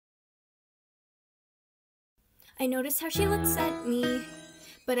I notice how she looks at me,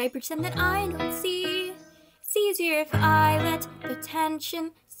 but I pretend that I don't see. It's easier if I let the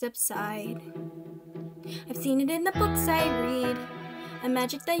tension subside. I've seen it in the books I read, a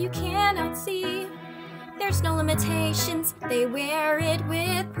magic that you cannot see. There's no limitations, they wear it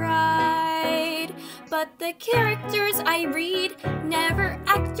with pride. But the characters I read never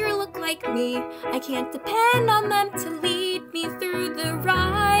act or look like me. I can't depend on them to lead me through the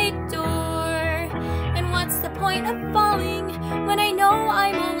right door. And what's the point of falling when I know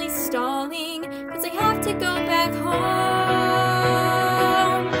I'm only stalling? 'Cause I have to go back home,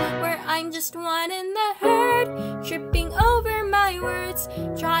 where I'm just one in the herd, tripping over my words,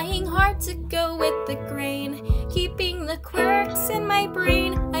 trying hard to go with the grain, keeping the quirks in my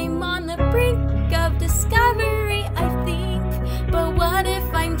brain. I'm on the brink of discovery, I think, but what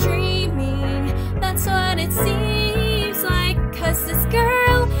if I'm dreaming? That's what it seems like, 'cause this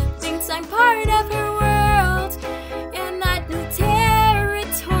girl thinks I'm part of her world, and that new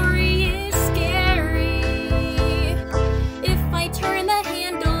territory is scary. If I turn the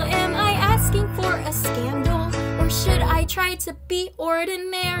handle, am I asking for a scandal, or should I try to be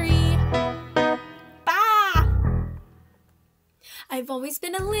ordinary? Bah! I've always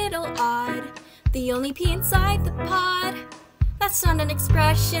been a little odd, the only pea inside the pod. That's not an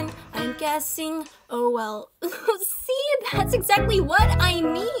expression, I'm guessing. Oh well. See, that's exactly what I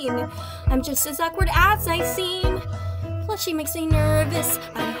mean. I'm just as awkward as I seem. Plus she makes me nervous,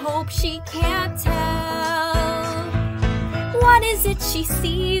 I hope she can't tell. What is it she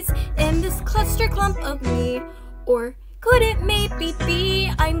sees in this cluster clump of me? Or could it maybe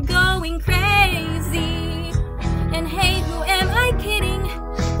be I'm going crazy? And hey, who am I kidding?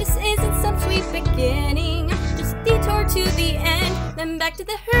 This isn't some sweet beginning. Just detour to the end, then back to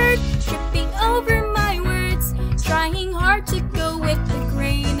the herd, tripping over my words, trying hard to go with the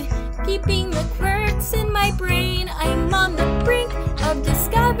grain, keeping the quirks in my brain. I'm on the brink of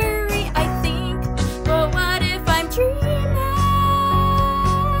discovery, I think, but what if I'm dreaming?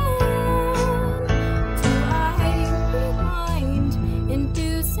 Do I rewind,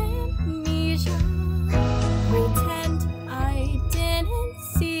 induce amnesia, pretend I didn't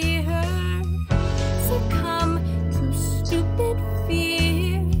see her, succumb to stupid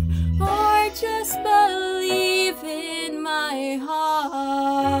fear, or just believe in my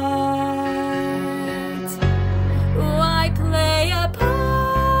heart? Why play a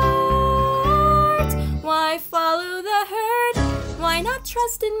part? Why follow the herd? Why not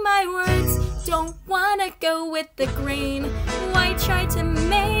trust in my words? Don't wanna go with the grain. Why try to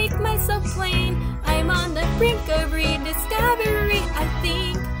make myself plain? I'm on the brink of rediscovery, I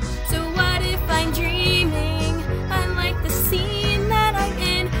think. So what if I'm dreaming? I like the scene that I'm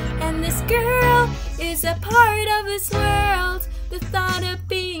in, and this girl is a part of this world. The thought of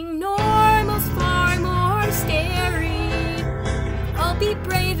being normal's far more scary. I'll be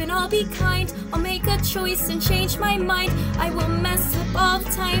brave and I'll be kind, I'll make a choice and change my mind. I will mess up all the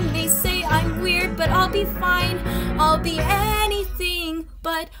time, they say I'm weird, but I'll be fine. I'll be anything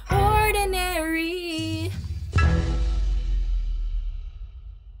but ordinary.